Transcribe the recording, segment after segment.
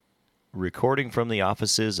Recording from the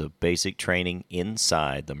offices of Basic Training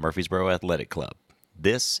inside the Murfreesboro Athletic Club,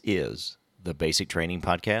 this is the Basic Training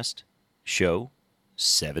Podcast, Show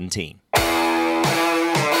 17.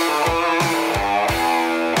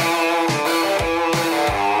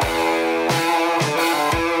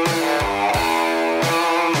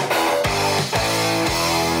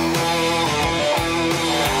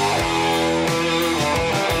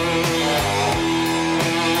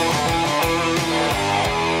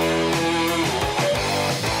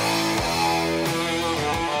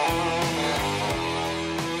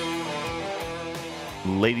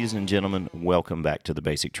 Ladies and gentlemen, welcome back to the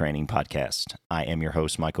Basic Training Podcast. I am your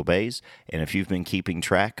host, Michael Bays, and if you've been keeping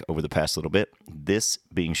track over the past little bit, this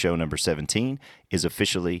being show number 17 is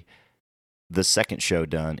officially the second show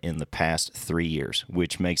done in the past 3 years,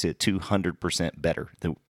 which makes it 200% better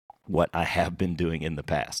than what I have been doing in the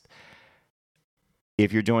past.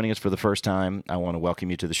 If you're joining us for the first time, I want to welcome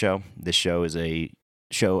you to the show. This show is a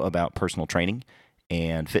show about personal training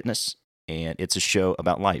and fitness, and it's a show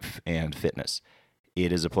about life and fitness.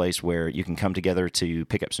 It is a place where you can come together to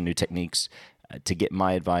pick up some new techniques, to get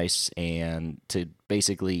my advice, and to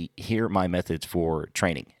basically hear my methods for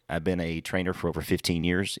training. I've been a trainer for over 15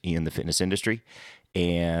 years in the fitness industry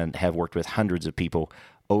and have worked with hundreds of people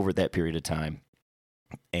over that period of time.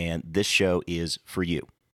 And this show is for you.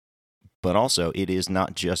 But also, it is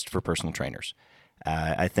not just for personal trainers.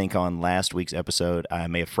 I think on last week's episode, I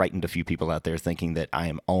may have frightened a few people out there thinking that I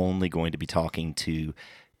am only going to be talking to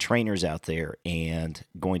trainers out there and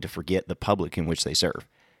going to forget the public in which they serve.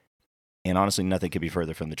 And honestly, nothing could be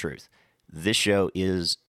further from the truth. This show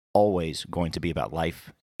is always going to be about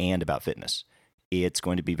life and about fitness. It's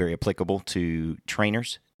going to be very applicable to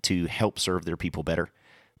trainers to help serve their people better,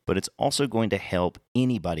 but it's also going to help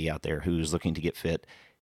anybody out there who's looking to get fit,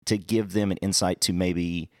 to give them an insight to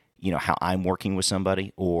maybe, how I'm working with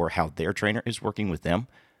somebody or how their trainer is working with them,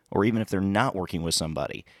 or even if they're not working with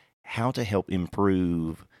somebody, how to help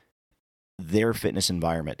improve their fitness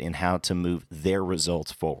environment and how to move their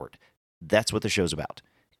results forward. That's what the show's about.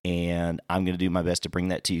 And I'm going to do my best to bring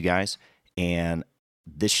that to you guys. And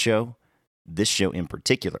this show in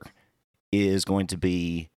particular, is going to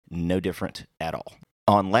be no different at all.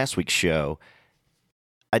 On last week's show,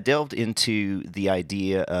 I delved into the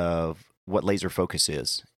idea of what laser focus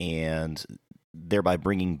is and thereby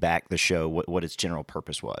bringing back the show, what its general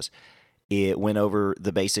purpose was. It went over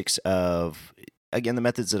the basics of, again, the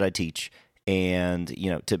methods that I teach. And,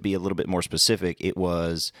 to be a little bit more specific, it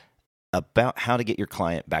was about how to get your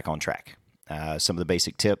client back on track. Some of the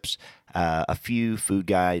basic tips, a few food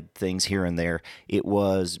guide things here and there. It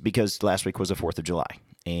was because last week was the 4th of July.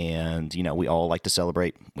 And, we all like to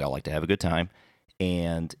celebrate. We all like to have a good time.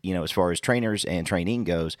 And, as far as trainers and training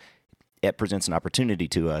goes, it presents an opportunity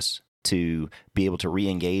to us to be able to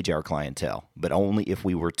re-engage our clientele, but only if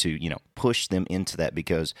we were to, push them into that,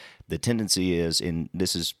 because the tendency is, and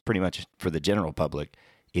this is pretty much for the general public,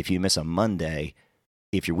 if you miss a Monday,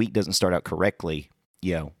 if your week doesn't start out correctly,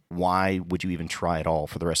 why would you even try at all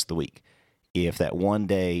for the rest of the week? If that one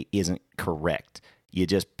day isn't correct, you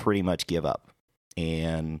just pretty much give up.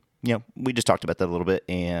 And, we just talked about that a little bit,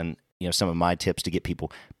 and, some of my tips to get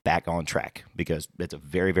people back on track, because it's a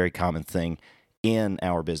very, very common thing in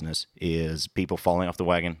our business is people falling off the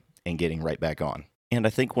wagon and getting right back on. And I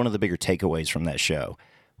think one of the bigger takeaways from that show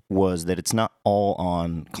was that it's not all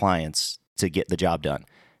on clients to get the job done.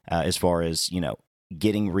 As far as,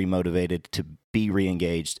 getting remotivated to be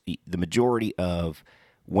reengaged, the majority of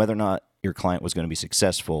whether or not your client was going to be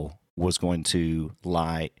successful was going to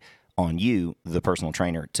lie on you, the personal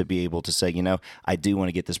trainer, to be able to say, I do want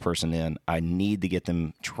to get this person in. I need to get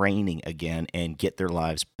them training again and get their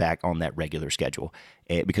lives back on that regular schedule,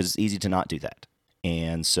 because it's easy to not do that.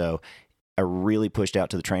 And so I really pushed out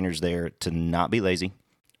to the trainers there to not be lazy,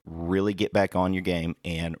 really get back on your game,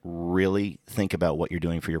 and really think about what you're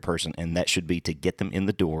doing for your person. And that should be to get them in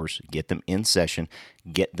the doors, get them in session,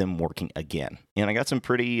 get them working again. And I got some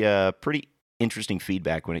pretty interesting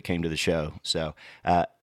feedback when it came to the show. So,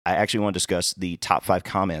 I actually want to discuss the top 5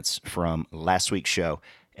 comments from last week's show.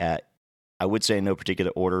 I would say in no particular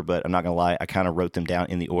order, but I'm not going to lie, I kind of wrote them down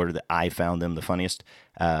in the order that I found them the funniest.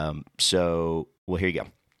 Here you go.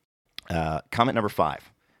 Comment number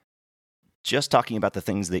 5. Just talking about the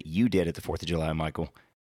things that you did at the 4th of July, Michael,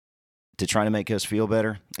 to try to make us feel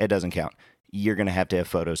better, it doesn't count. You're going to have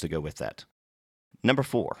photos to go with that. Number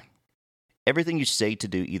 4. Everything you say to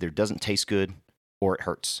do either doesn't taste good or it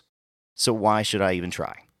hurts. So why should I even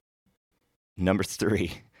try? Number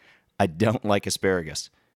 3, I don't like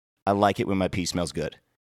asparagus. I like it when my pee smells good.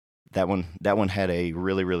 That one had a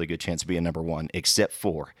really, really good chance to be a number 1, except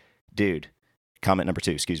for, dude, Comment number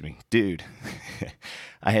 2, excuse me. Dude,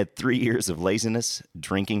 I had 3 years of laziness,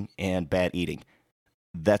 drinking, and bad eating.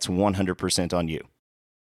 That's 100% on you,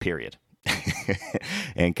 period.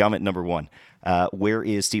 And comment number 1, where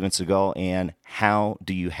is Steven Seagal and how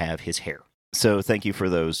do you have his hair? So thank you for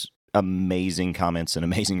those amazing comments and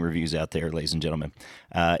amazing reviews out there, ladies and gentlemen.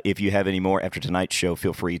 If you have any more after tonight's show,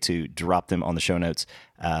 feel free to drop them on the show notes.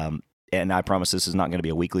 And I promise this is not going to be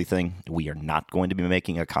a weekly thing. We are not going to be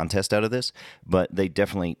making a contest out of this, but they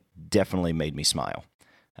definitely made me smile.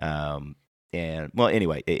 And well,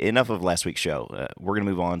 anyway, enough of last week's show. We're going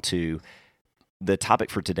to move on to the topic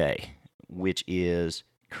for today, which is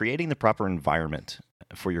creating the proper environment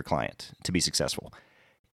for your client to be successful.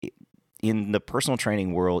 In the personal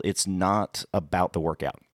training world, it's not about the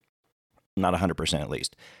workout, not 100% at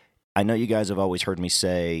least. I know you guys have always heard me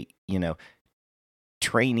say,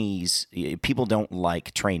 trainees, people don't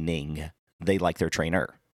like training, they like their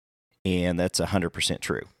trainer. And that's 100%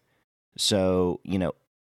 true. So,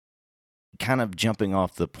 kind of jumping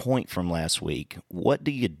off the point from last week, what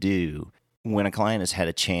do you do when a client has had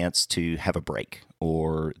a chance to have a break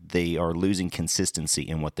or they are losing consistency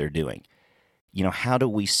in what they're doing? How do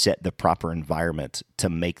we set the proper environment to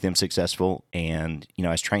make them successful and,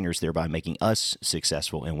 as trainers, thereby making us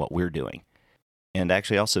successful in what we're doing? And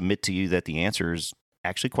actually, I'll submit to you that the answer is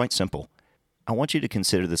actually quite simple. I want you to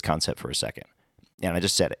consider this concept for a second. And I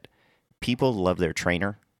just said it. People love their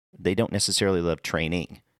trainer. They don't necessarily love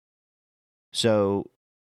training. So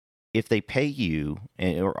if they pay you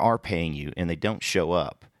or are paying you and they don't show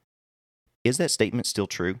up, is that statement still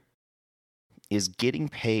true? Is getting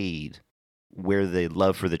paid where the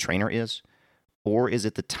love for the trainer is? Or is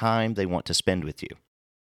it the time they want to spend with you?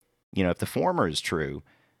 If the former is true,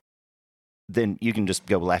 then you can just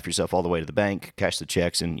go laugh yourself all the way to the bank, cash the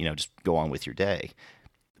checks, and, just go on with your day.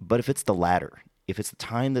 But if it's the latter, if it's the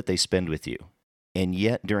time that they spend with you, and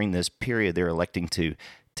yet during this period they're electing to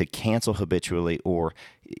cancel habitually or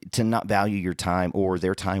to not value your time or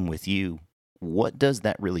their time with you, what does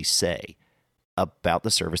that really say about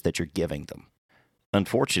the service that you're giving them?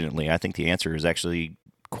 Unfortunately, I think the answer is actually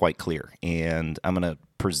quite clear, and I'm going to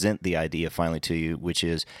present the idea finally to you, which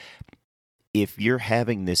is if you're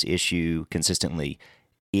having this issue consistently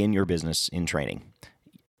in your business, in training,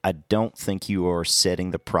 I don't think you are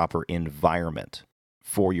setting the proper environment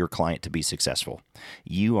for your client to be successful.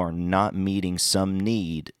 You are not meeting some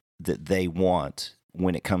need that they want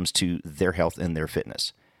when it comes to their health and their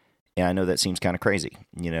fitness. And I know that seems kind of crazy.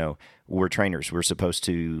 We're trainers. We're supposed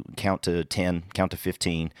to count to 10, count to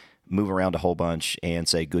 15, move around a whole bunch and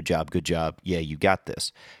say, good job. Yeah, you got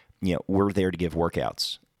this. We're there to give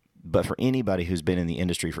workouts. But for anybody who's been in the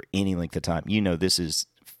industry for any length of time, this is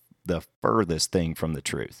the furthest thing from the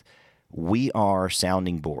truth. We are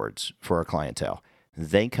sounding boards for our clientele.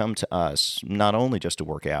 They come to us not only just to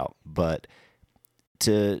work out, but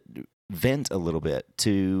to vent a little bit,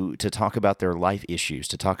 to talk about their life issues,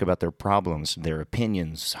 to talk about their problems, their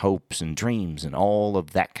opinions, hopes, and dreams, and all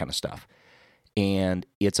of that kind of stuff. And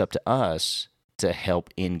it's up to us to help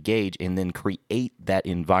engage and then create that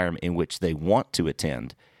environment in which they want to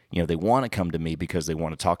attend. They want to come to me because they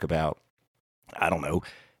want to talk about, I don't know,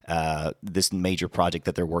 this major project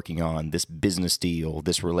that they're working on, this business deal,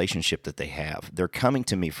 this relationship that they have. They're coming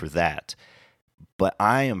to me for that. But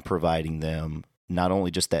I am providing them not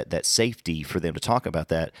only just that safety for them to talk about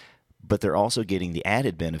that, but they're also getting the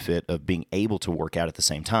added benefit of being able to work out at the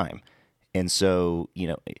same time. And so,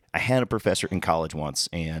 I had a professor in college once,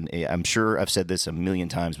 and I'm sure I've said this a million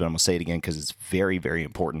times, but I'm going to say it again because it's very, very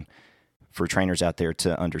important for trainers out there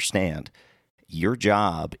to understand. Your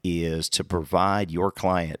job is to provide your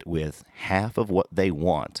client with half of what they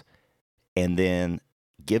want and then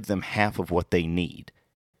give them half of what they need.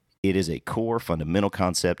 It is a core fundamental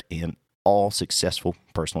concept in all successful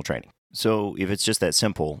personal training. So if it's just that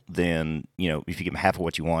simple, then, if you give them half of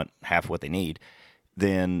what you want, half of what they need,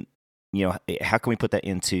 then, how can we put that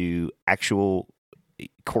into actual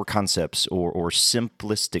core concepts or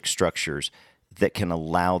simplistic structures that can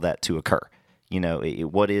allow that to occur?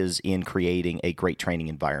 What is in creating a great training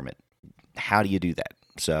environment? How do you do that?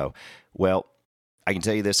 So, well, I can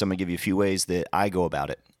tell you this. I'm going to give you a few ways that I go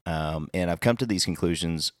about it. And I've come to these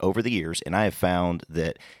conclusions over the years, and I have found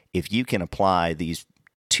that if you can apply these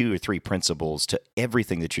 2 or 3 principles to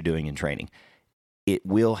everything that you're doing in training, it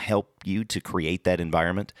will help you to create that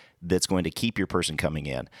environment that's going to keep your person coming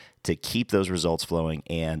in, to keep those results flowing,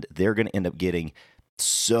 and they're going to end up getting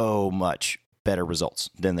so much better results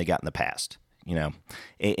than they got in the past.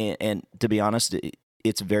 And to be honest,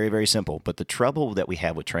 it's very, very simple. But the trouble that we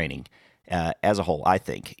have with training as a whole, I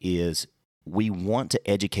think, is we want to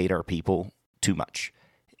educate our people too much.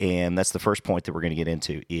 And that's the first point that we're going to get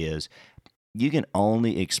into is you can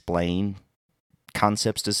only explain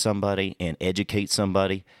concepts to somebody and educate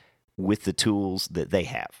somebody with the tools that they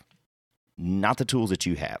have, not the tools that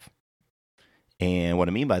you have. And what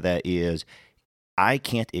I mean by that is I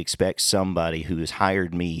can't expect somebody who has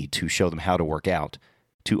hired me to show them how to work out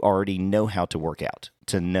to already know how to work out,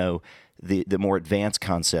 to know the more advanced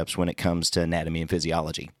concepts when it comes to anatomy and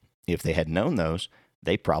physiology. If they had known those,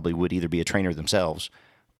 they probably would either be a trainer themselves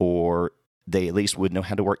or they at least would know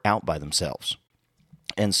how to work out by themselves.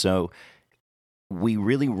 And so we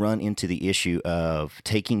really run into the issue of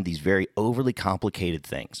taking these very overly complicated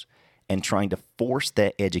things and trying to force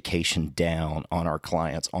that education down on our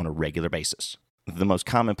clients on a regular basis. The most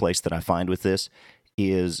common place that I find with this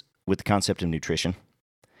is with the concept of nutrition.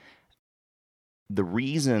 The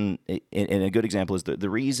reason, and a good example is the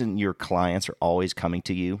reason your clients are always coming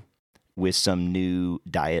to you with some new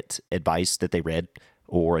diet advice that they read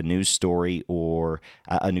or a news story or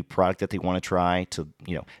a new product that they want to try to,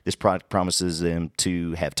 this product promises them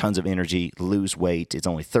to have tons of energy, lose weight. It's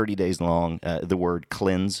only 30 days long. The word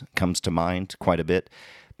cleanse comes to mind quite a bit.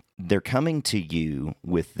 They're coming to you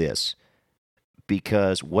with this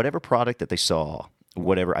because whatever product that they saw,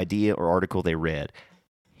 whatever idea or article they read,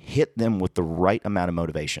 hit them with the right amount of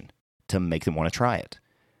motivation to make them want to try it.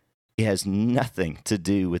 It has nothing to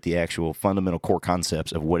do with the actual fundamental core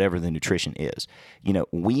concepts of whatever the nutrition is.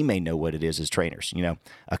 We may know what it is as trainers,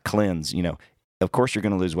 a cleanse, of course you're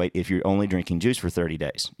going to lose weight if you're only drinking juice for 30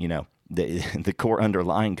 days. The core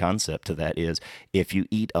underlying concept to that is if you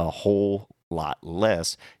eat a whole lot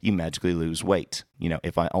less, you magically lose weight.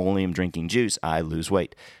 If I only am drinking juice, I lose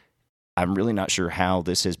weight. I'm really not sure how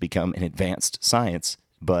this has become an advanced science,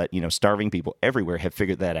 but, starving people everywhere have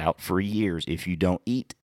figured that out for years. If you don't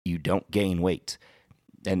eat, you don't gain weight.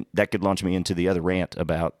 And that could launch me into the other rant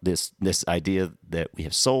about this idea that we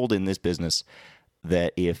have sold in this business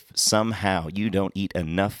that if somehow you don't eat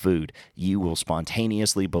enough food, you will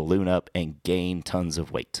spontaneously balloon up and gain tons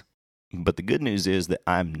of weight. But the good news is that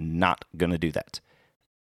I'm not going to do that.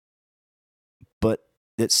 But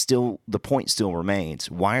the point still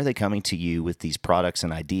remains. Why are they coming to you with these products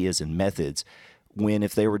and ideas and methods when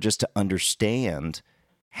if they were just to understand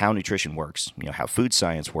how nutrition works, how food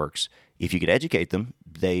science works, if you could educate them,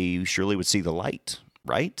 they surely would see the light,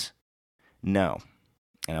 right? No.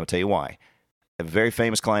 And I'll tell you why. A very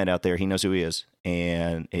famous client out there, he knows who he is,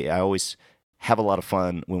 and I always have a lot of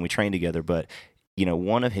fun when we train together, but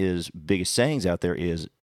one of his biggest sayings out there is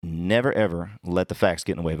never ever let the facts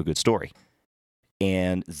get in the way of a good story.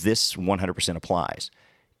 And this 100% applies.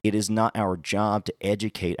 It is not our job to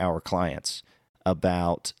educate our clients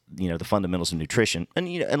about the fundamentals of nutrition, and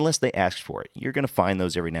unless they ask for it. You're going to find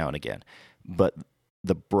those every now and again. But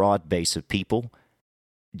the broad base of people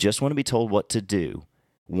just want to be told what to do,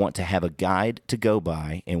 want to have a guide to go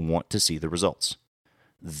by, and want to see the results.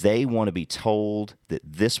 They want to be told that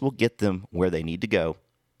this will get them where they need to go,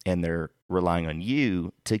 and they're relying on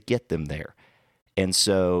you to get them there. And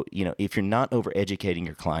so, if you're not over-educating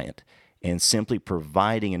your client and simply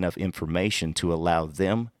providing enough information to allow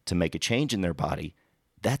them to make a change in their body,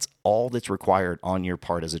 that's all that's required on your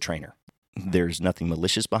part as a trainer. There's nothing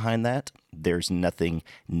malicious behind that. There's nothing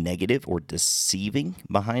negative or deceiving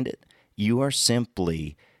behind it. You are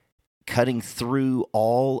simply cutting through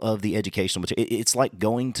all of the educational material. It's like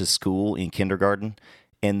going to school in kindergarten,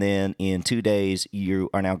 and then in 2 days,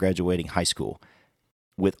 you are now graduating high school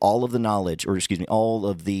with all of the knowledge, all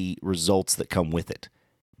of the results that come with it.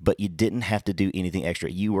 But you didn't have to do anything extra.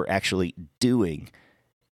 You were actually doing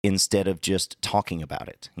instead of just talking about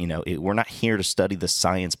it. We're not here to study the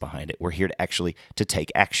science behind it. We're here to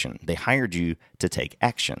take action. They hired you to take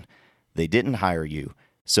action. They didn't hire you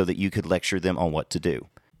so that you could lecture them on what to do.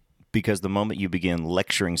 Because the moment you begin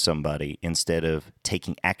lecturing somebody instead of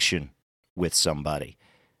taking action with somebody,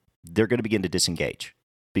 they're going to begin to disengage.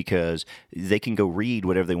 Because they can go read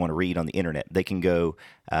whatever they want to read on the internet. They can go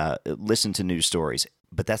listen to news stories.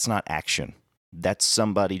 But that's not action. That's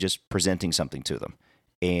somebody just presenting something to them.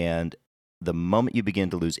 And the moment you begin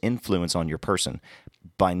to lose influence on your person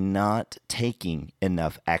by not taking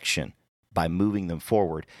enough action, by moving them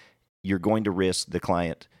forward, you're going to risk the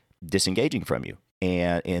client disengaging from you.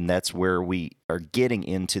 And that's where we are getting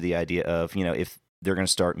into the idea of, if they're going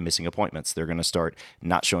to start missing appointments, they're going to start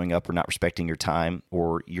not showing up or not respecting your time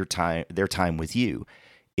or their time with you.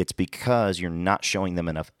 It's because you're not showing them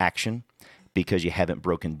enough action, because you haven't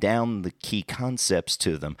broken down the key concepts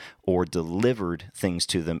to them or delivered things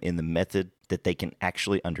to them in the method that they can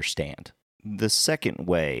actually understand. The second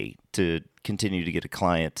way to continue to get a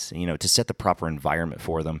client, to set the proper environment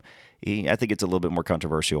for them, I think it's a little bit more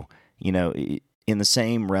controversial. in the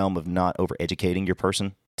same realm of not overeducating your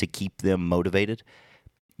person to keep them motivated,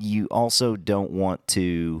 you also don't want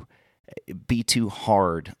to be too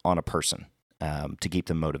hard on a person to keep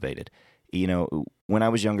them motivated. When I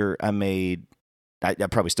was younger, I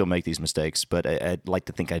probably still make these mistakes, but I'd like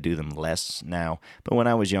to think I do them less now. But when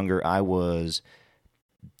I was younger, I was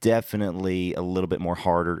definitely a little bit more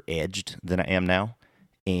harder edged than I am now.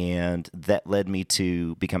 And that led me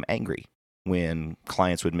to become angry when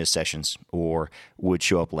clients would miss sessions or would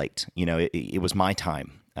show up late. It was my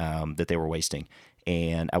time that they were wasting,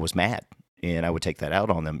 and I was mad. And I would take that out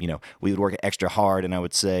on them. We would work extra hard, and I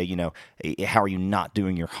would say, how are you not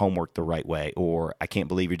doing your homework the right way? Or I can't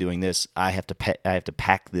believe you're doing this. I have to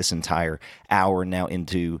pack this entire hour now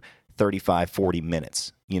into 35, 40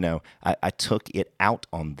 minutes. I took it out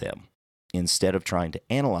on them instead of trying to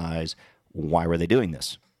analyze why were they doing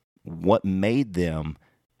this? What made them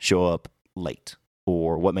show up late?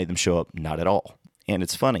 Or what made them show up not at all? And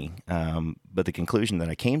it's funny, but the conclusion that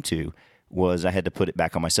I came to was I had to put it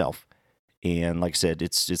back on myself. And like I said,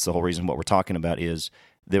 it's the whole reason what we're talking about is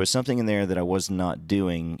there was something in there that I was not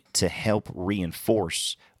doing to help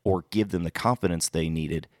reinforce or give them the confidence they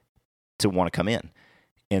needed to want to come in.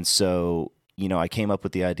 And so, I came up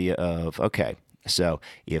with the idea of, okay, so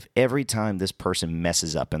if every time this person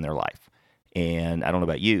messes up in their life, and I don't know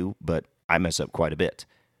about you, but I mess up quite a bit,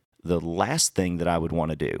 the last thing that I would want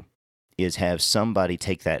to do is have somebody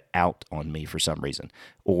take that out on me for some reason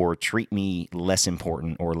or treat me less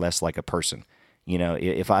important or less like a person.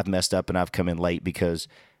 If I've messed up and I've come in late because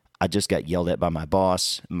I just got yelled at by my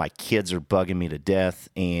boss, my kids are bugging me to death,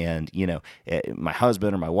 and, my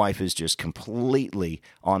husband or my wife is just completely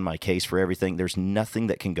on my case for everything, there's nothing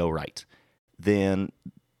that can go right. Then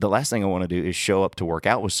the last thing I want to do is show up to work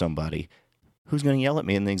out with somebody who's going to yell at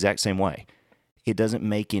me in the exact same way. It doesn't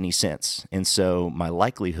make any sense. And so my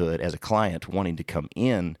likelihood as a client wanting to come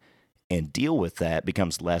in and deal with that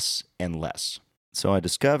becomes less and less. So I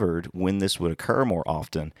discovered when this would occur more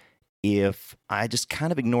often if I just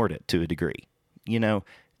kind of ignored it to a degree. The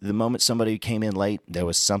moment somebody came in late, there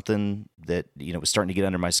was something that, was starting to get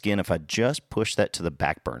under my skin. If I just pushed that to the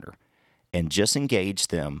back burner and just engaged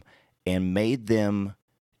them and made them,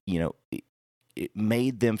 it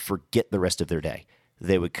made them forget the rest of their day.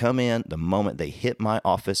 They would come in the moment they hit my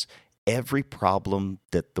office. Every problem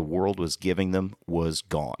that the world was giving them was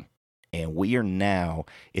gone. And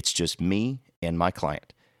it's just me and my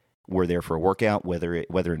client. We're there for a workout, whether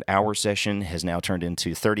an hour session has now turned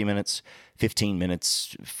into 30 minutes, 15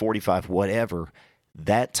 minutes, 45, whatever.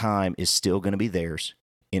 That time is still going to be theirs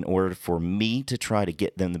in order for me to try to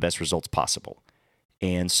get them the best results possible.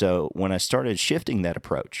 And so when I started shifting that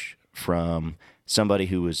approach from somebody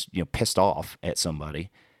who was pissed off at somebody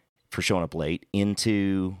for showing up late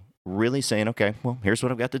into really saying, okay, well, here's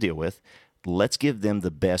what I've got to deal with. Let's give them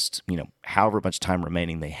the best, however much time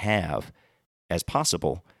remaining they have as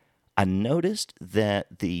possible. I noticed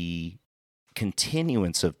that the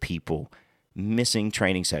continuance of people missing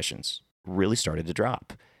training sessions really started to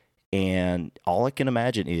drop. And all I can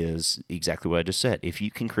imagine is exactly what I just said. If you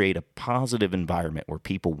can create a positive environment where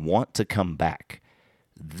people want to come back,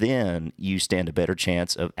 then you stand a better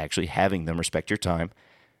chance of actually having them respect your time,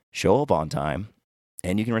 show up on time,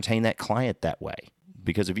 and you can retain that client that way.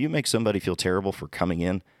 Because if you make somebody feel terrible for coming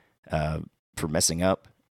in, for messing up,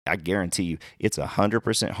 I guarantee you it's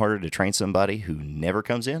 100% harder to train somebody who never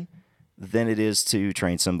comes in than it is to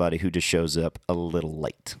train somebody who just shows up a little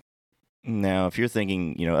late. Now, if you're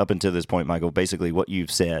thinking, up until this point, Michael, basically what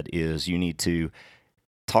you've said is you need to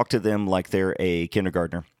talk to them like they're a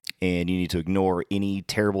kindergartner, and you need to ignore any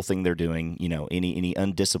terrible thing they're doing, any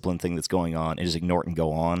undisciplined thing that's going on, and just ignore it and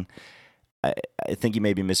go on. I think you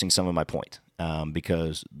may be missing some of my point,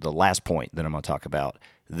 because the last point that I'm going to talk about,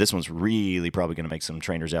 this one's really probably going to make some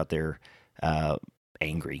trainers out there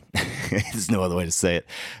angry. There's no other way to say it.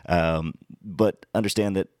 But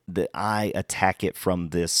understand that I attack it from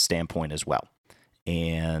this standpoint as well.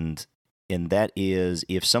 And that is,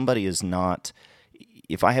 if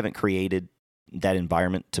I haven't created that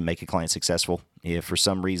environment to make a client successful, if for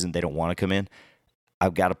some reason they don't want to come in,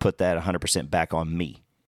 I've got to put that 100% back on me,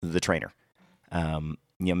 the trainer.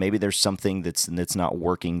 Maybe there's something that's not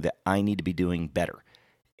working that I need to be doing better.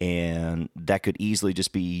 And that could easily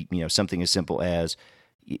just be, something as simple as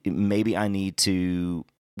maybe I need to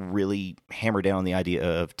really hammer down on the idea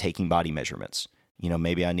of taking body measurements.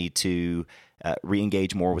 Maybe I need to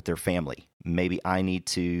re-engage more with their family. Maybe I need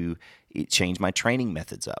to change my training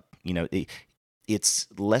methods up. It's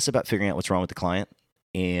less about figuring out what's wrong with the client,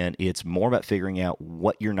 and it's more about figuring out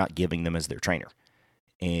what you're not giving them as their trainer.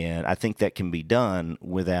 And I think that can be done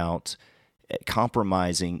without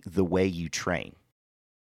compromising the way you train.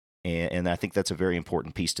 And I think that's a very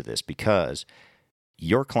important piece to this, because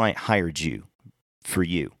your client hired you for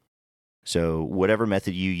you. So whatever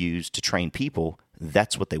method you use to train people,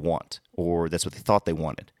 that's what they want, or that's what they thought they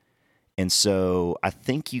wanted. And so I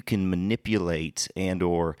think you can manipulate and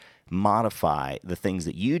or modify the things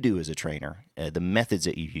that you do as a trainer, the methods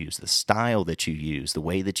that you use, the style that you use, the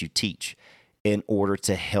way that you teach, in order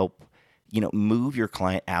to help, move your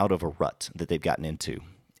client out of a rut that they've gotten into.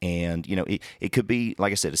 And, it could be,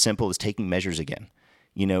 like I said, as simple as taking measures again.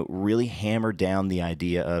 Really hammer down the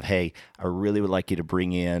idea of, hey, I really would like you to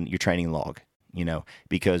bring in your training log,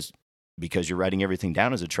 because you're writing everything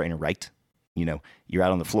down as a trainer, right? You're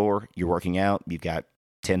out on the floor, you're working out, you've got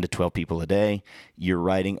 10 to 12 people a day. You're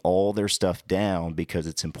writing all their stuff down because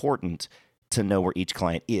it's important to know where each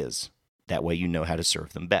client is. That way you know how to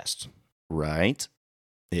serve them best, right?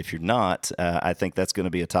 If you're not, I think that's going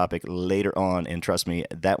to be a topic later on. And trust me,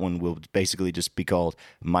 that one will basically just be called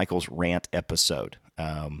Michael's Rant episode.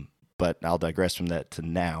 But I'll digress from that to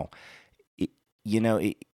now.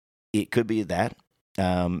 It could be that.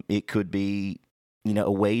 It could be,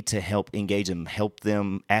 a way to help engage them, help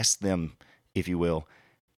them, ask them, if you will,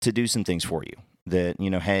 to do some things for you. That,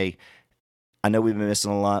 hey, I know we've been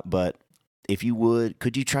missing a lot, but if you would,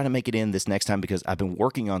 could you try to make it in this next time? Because I've been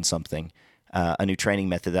working on something, a new training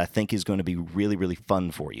method that I think is going to be really, really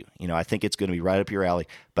fun for you. I think it's going to be right up your alley,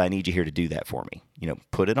 but I need you here to do that for me.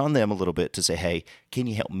 Put it on them a little bit to say, hey, can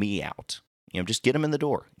you help me out? Just get them in the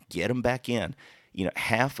door, get them back in.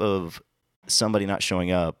 Half of somebody not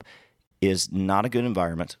showing up is not a good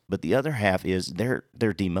environment, but the other half is they're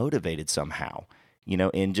demotivated somehow.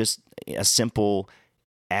 And just a simple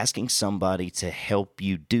asking somebody to help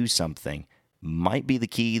you do something might be the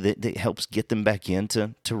key that helps get them back in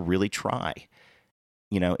to really try.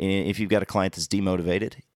 If you've got a client that's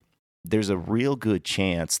demotivated, there's a real good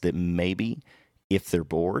chance that maybe if they're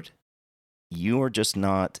bored, you are just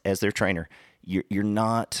not, as their trainer, you're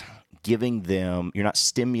not giving them, you're not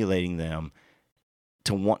stimulating them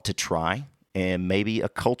to want to try, and maybe a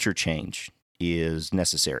culture change is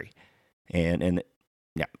necessary. And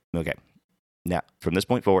yeah, okay. Now, from this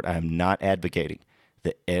point forward, I am not advocating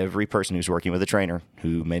that every person who's working with a trainer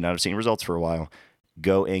who may not have seen results for a while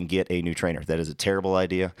go and get a new trainer. That is a terrible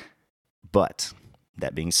idea. But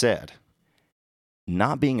that being said,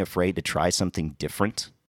 not being afraid to try something different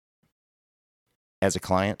as a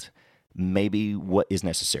client may be what is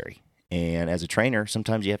necessary. And as a trainer,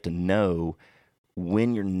 sometimes you have to know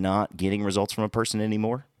when you're not getting results from a person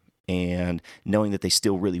anymore, and knowing that they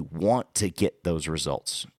still really want to get those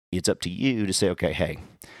results. It's up to you to say, okay, hey,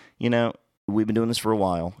 we've been doing this for a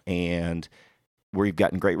while and we've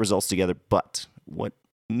gotten great results together, but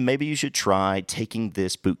maybe you should try taking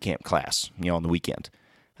this boot camp class, on the weekend.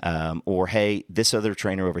 Or, hey, this other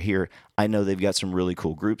trainer over here, I know they've got some really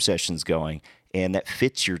cool group sessions going and that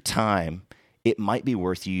fits your time. It might be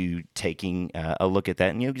worth you taking a look at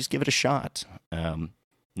that and, just give it a shot.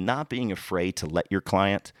 Not being afraid to let your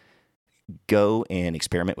client go and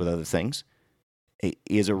experiment with other things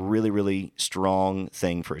is a really, really strong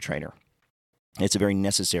thing for a trainer. It's a very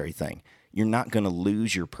necessary thing. You're not going to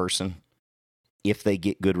lose your person if they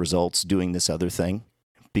get good results doing this other thing,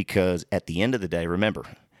 because at the end of the day, remember,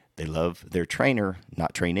 they love their trainer,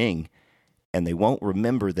 not training, and they won't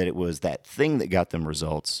remember that it was that thing that got them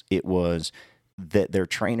results. It was that their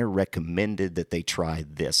trainer recommended that they try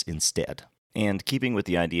this instead. And keeping with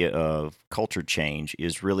the idea of culture change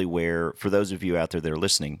is really where, for those of you out there that are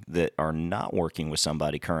listening that are not working with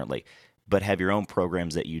somebody currently, but have your own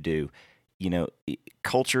programs that you do,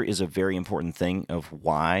 culture is a very important thing of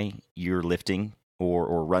why you're lifting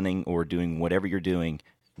or running or doing whatever you're doing,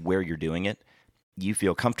 where you're doing it. You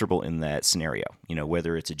feel comfortable in that scenario,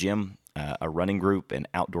 whether it's a gym, a running group, an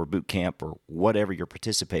outdoor boot camp, or whatever you're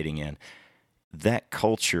participating in. That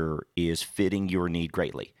culture is fitting your need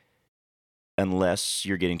greatly, unless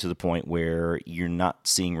you're getting to the point where you're not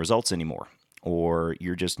seeing results anymore, or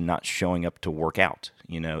you're just not showing up to work out.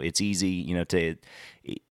 It's easy,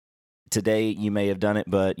 today you may have done it,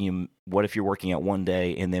 but what if you're working out one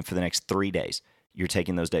day and then for the next 3 days, you're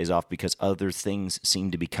taking those days off because other things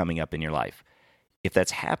seem to be coming up in your life? If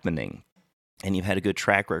that's happening and you've had a good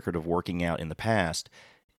track record of working out in the past,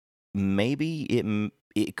 maybe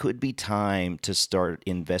it could be time to start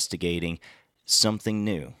investigating something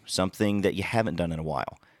new, something that you haven't done in a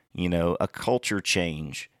while. A culture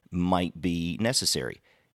change might be necessary.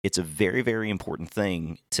 It's a very, very important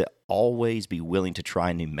thing to always be willing to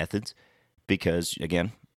try new methods because,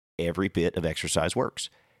 again, every bit of exercise works.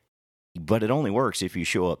 But it only works if you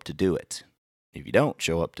show up to do it. If you don't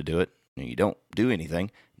show up to do it and you don't do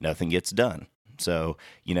anything, nothing gets done. So,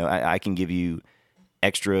 I can give you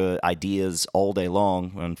extra ideas all day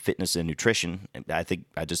long on fitness and nutrition. I think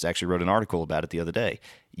I just actually wrote an article about it the other day.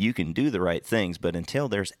 You can do the right things, but until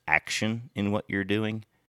there's action in what you're doing,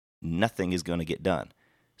 nothing is going to get done.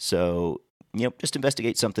 So, just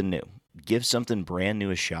investigate something new. Give something brand new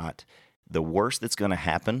a shot. The worst that's going to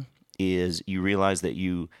happen is you realize that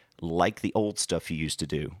you like the old stuff you used to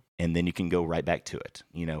do, and then you can go right back to it,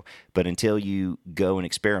 But until you go and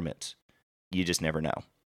experiment, you just never know.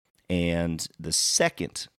 And the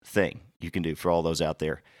second thing you can do for all those out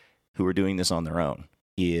there who are doing this on their own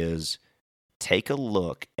is take a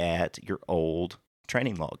look at your old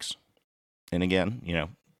training logs. And again,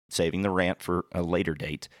 saving the rant for a later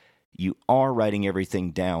date, you are writing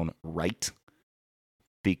everything down right.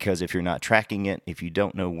 Because if you're not tracking it, if you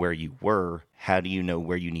don't know where you were, how do you know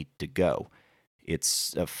where you need to go?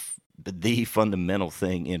 It's the fundamental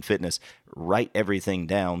thing in fitness. Write everything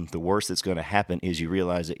down. The worst that's going to happen is you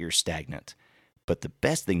realize that you're stagnant. But the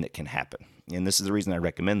best thing that can happen, and this is the reason I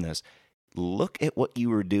recommend this, look at what you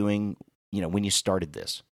were doing, when you started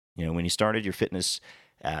this. When you started your fitness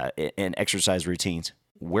and exercise routines,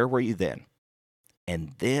 where were you then?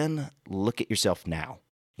 And then look at yourself now.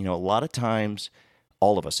 A lot of times,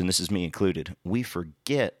 all of us, and this is me included, we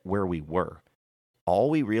forget where we were. All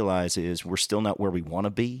we realize is we're still not where we want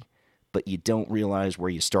to be, but you don't realize where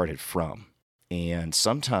you started from. And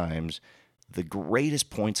sometimes the greatest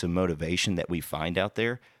points of motivation that we find out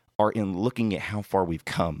there are in looking at how far we've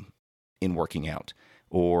come in working out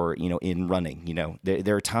or, in running.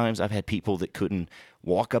 There are times I've had people that couldn't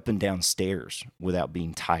walk up and down stairs without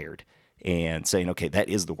being tired and saying, okay, that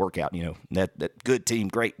is the workout, that good team,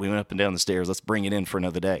 great, we went up and down the stairs, let's bring it in for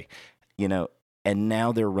another day, and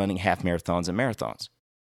now they're running half marathons and marathons.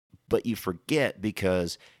 But you forget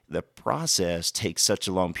because the process takes such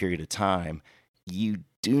a long period of time, you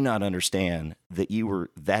do not understand that you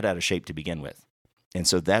were that out of shape to begin with. And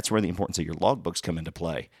so that's where the importance of your logbooks come into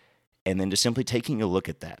play. And then just simply taking a look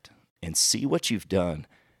at that and see what you've done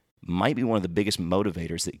might be one of the biggest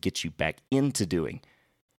motivators that gets you back into doing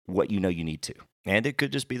what you need to. And it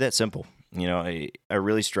could just be that simple. I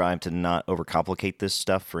really strive to not overcomplicate this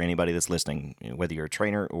stuff for anybody that's listening, whether you're a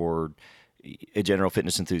trainer or a general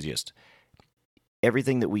fitness enthusiast.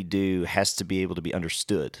 Everything that we do has to be able to be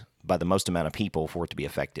understood by the most amount of people for it to be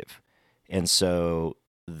effective. And so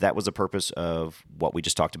that was the purpose of what we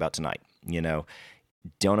just talked about tonight.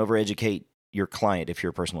 Don't overeducate your client if you're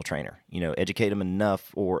a personal trainer. Educate them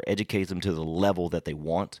enough or educate them to the level that they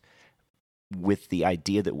want, with the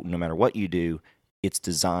idea that no matter what you do, it's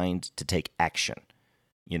designed to take action.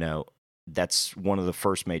 That's one of the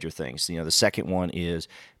first major things. The second one is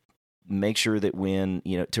make sure that when,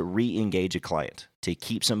 to re-engage a client, to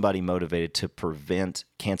keep somebody motivated, to prevent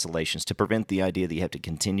cancellations, to prevent the idea that you have to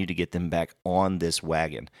continue to get them back on this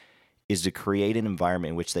wagon, is to create an environment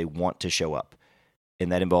in which they want to show up.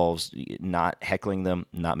 And that involves not heckling them,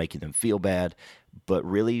 not making them feel bad, but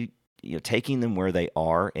really taking them where they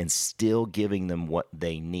are and still giving them what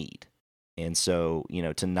they need. And so,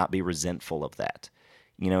 to not be resentful of that.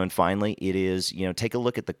 And finally, it is, take a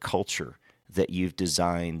look at the culture that you've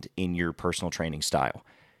designed in your personal training style.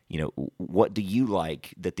 What do you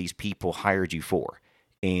like that these people hired you for?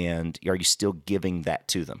 And are you still giving that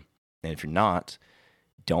to them? And if you're not,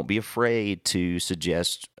 don't be afraid to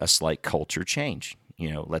suggest a slight culture change.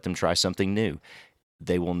 Let them try something new.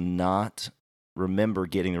 They will not remember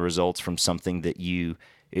getting the results from something that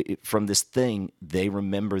from this thing. They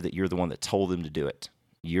remember that you're the one that told them to do it.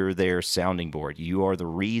 You're their sounding board. You are the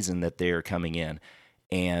reason that they're coming in.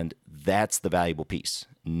 And that's the valuable piece,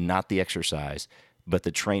 not the exercise, but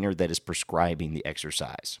the trainer that is prescribing the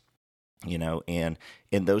exercise. And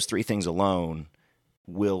those three things alone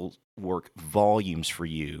will work volumes for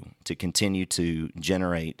you to continue to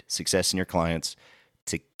generate success in your clients,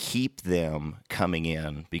 to keep them coming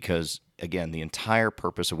in, because again, the entire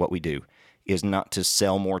purpose of what we do is not to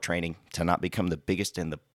sell more training, to not become the biggest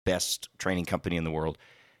and the best training company in the world.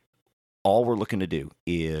 All we're looking to do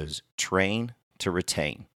is train to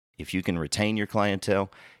retain. If you can retain your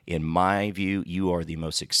clientele, in my view, you are the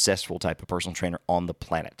most successful type of personal trainer on the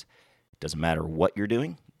planet. Doesn't matter what you're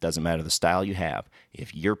doing, doesn't matter the style you have.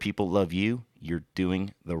 If your people love you, you're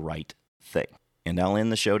doing the right thing. And I'll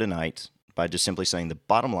end the show tonight by just simply saying the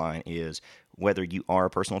bottom line is, whether you are a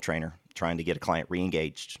personal trainer trying to get a client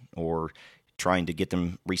re-engaged or trying to get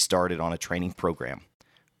them restarted on a training program,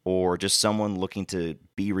 or just someone looking to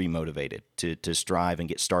be remotivated, to strive and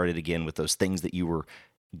get started again with those things that you were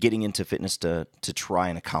getting into fitness to try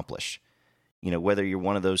and accomplish. Whether you're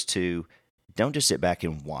one of those two, don't just sit back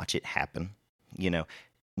and watch it happen.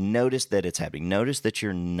 notice that it's happening. Notice that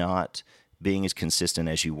you're not being as consistent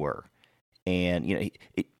as you were. And,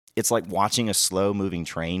 it's like watching a slow moving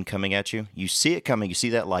train coming at you. You see it coming, you see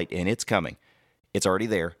that light, and it's coming. It's already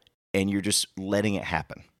there, and you're just letting it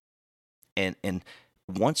happen. And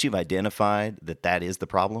once you've identified that that is the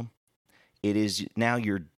problem, it is now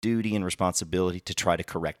your duty and responsibility to try to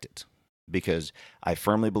correct it. Because I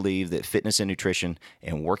firmly believe that fitness and nutrition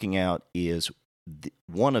and working out is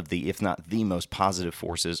one of the, if not the most positive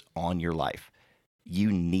forces on your life.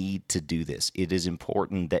 You need to do this. It is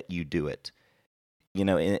important that you do it.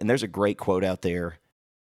 And there's a great quote out there.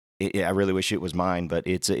 I really wish it was mine, but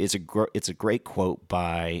it's a great quote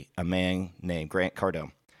by a man named Grant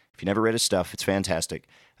Cardone. If you never read his stuff, it's fantastic.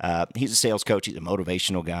 He's a sales coach. He's a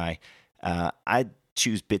motivational guy. I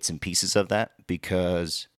choose bits and pieces of that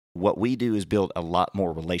because what we do is build a lot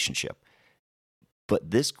more relationship.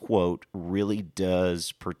 But this quote really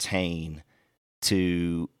does pertain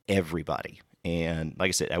to everybody. And like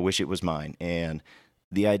I said, I wish it was mine. And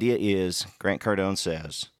the idea is, Grant Cardone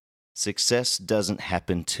says, success doesn't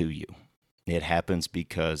happen to you. It happens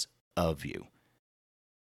because of you.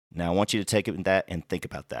 Now, I want you to take that and think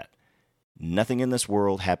about that. Nothing in this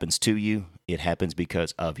world happens to you. It happens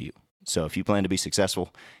because of you. So if you plan to be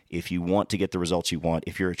successful, if you want to get the results you want,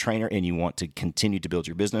 if you're a trainer and you want to continue to build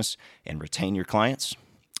your business and retain your clients,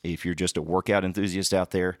 if you're just a workout enthusiast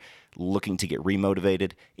out there looking to get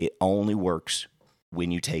remotivated, it only works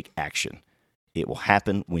when you take action. It will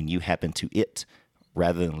happen when you happen to it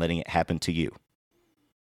rather than letting it happen to you.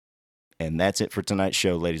 And that's it for tonight's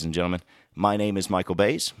show, ladies and gentlemen. My name is Michael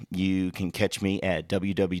Bays. You can catch me at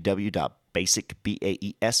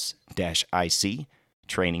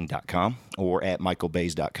www.basicbaes-ic.training.com or at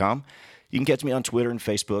michaelbays.com. You can catch me on Twitter and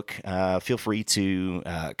Facebook. Feel free to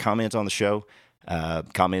comment on the show.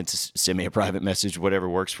 Send me a private message, whatever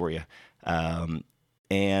works for you.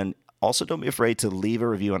 And also, don't be afraid to leave a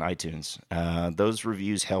review on iTunes. Those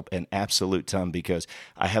reviews help an absolute ton because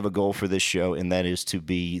I have a goal for this show, and that is to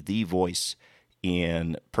be the voice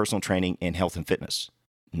in personal training and health and fitness.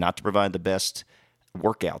 Not to provide the best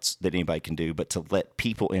workouts that anybody can do, but to let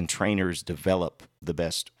people and trainers develop the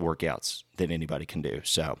best workouts that anybody can do.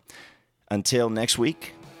 So until next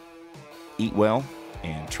week, eat well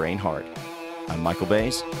and train hard. I'm Michael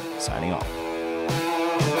Bays, signing off.